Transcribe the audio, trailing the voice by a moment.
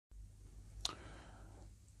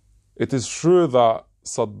It is true that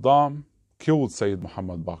Saddam killed Sayed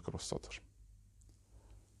Muhammad Baqir Alsadr,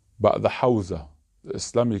 but the Hawza, the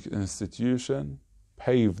Islamic institution,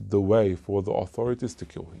 paved the way for the authorities to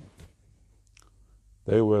kill him.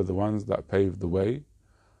 They were the ones that paved the way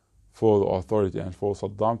for the authority and for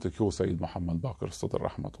Saddam to kill Sayed Muhammad Baqir Alsadr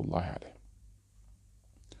rahmatullahi alayh.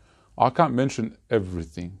 I can't mention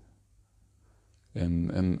everything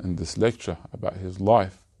in this lecture about his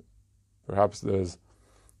life. Perhaps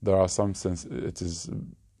there are some sense it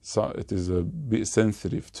is a bit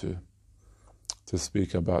sensitive to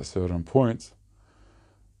speak about certain points,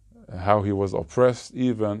 how he was oppressed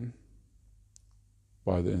even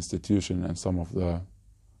by the institution and some of the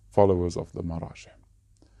followers of the Maraji.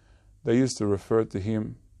 They used to refer to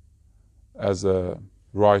him as a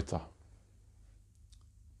writer,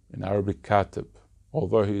 in Arabic katib,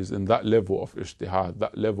 although he is in that level of ijtihad,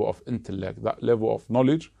 that level of intellect, that level of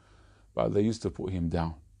knowledge, but they used to put him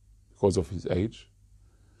down because of his age,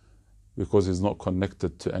 because he's not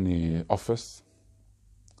connected to any office,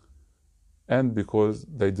 and because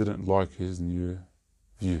they didn't like his new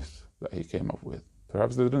views that he came up with.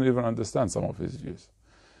 Perhaps they didn't even understand some of his views.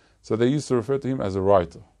 So they used to refer to him as a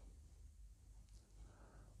writer,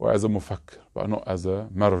 or as a mufakkir, but not as a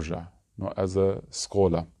marja, not as a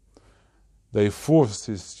scholar. They forced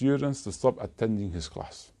his students to stop attending his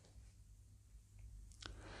class.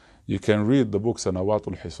 You can read the book Sanawat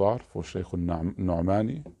al-Hisar for Shaykh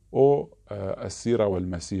al-Nu'mani, or As-Sira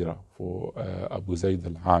wal-Masira for Abu Zayd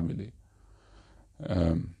al-Amili,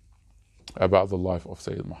 about the life of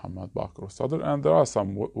Sayyid Muhammad Baqir Alsadr. And there are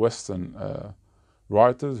some Western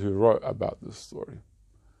writers who wrote about this story.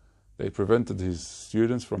 They prevented his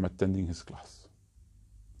students from attending his class.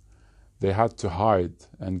 They had to hide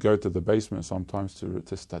and go to the basement sometimes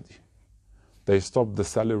to study. They stopped the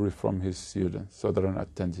salary from his students so they don't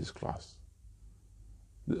attend his class.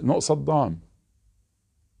 Not Saddam.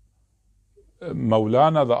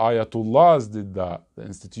 Maulana, the Ayatullahs did that. The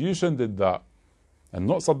institution did that. And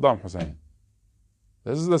not Saddam Hussein.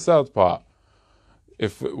 This is the sad part.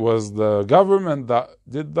 If it was the government that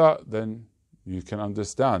did that, then you can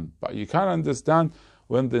understand. But you can't understand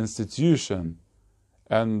when the institution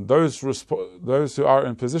and those who are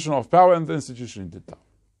in position of power in the institution did that.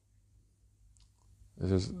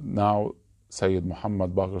 This is now Sayyid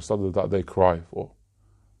Muhammad Baqir Alsadr that they cry for.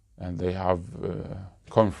 And they have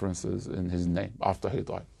conferences in his name after he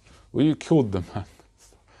died. Well, you killed the man.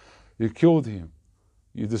 You killed him.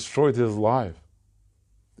 You destroyed his life.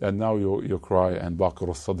 And now you cry, and Baqir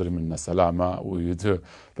Alsadr minna salama, or you do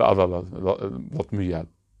the other latmiyat.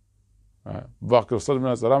 Baqir Alsadr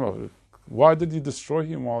minna salama. Why did you destroy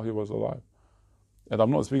him while he was alive? And I'm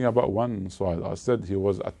not speaking about one side. I said he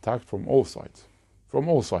was attacked from all sides. From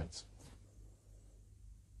all sides.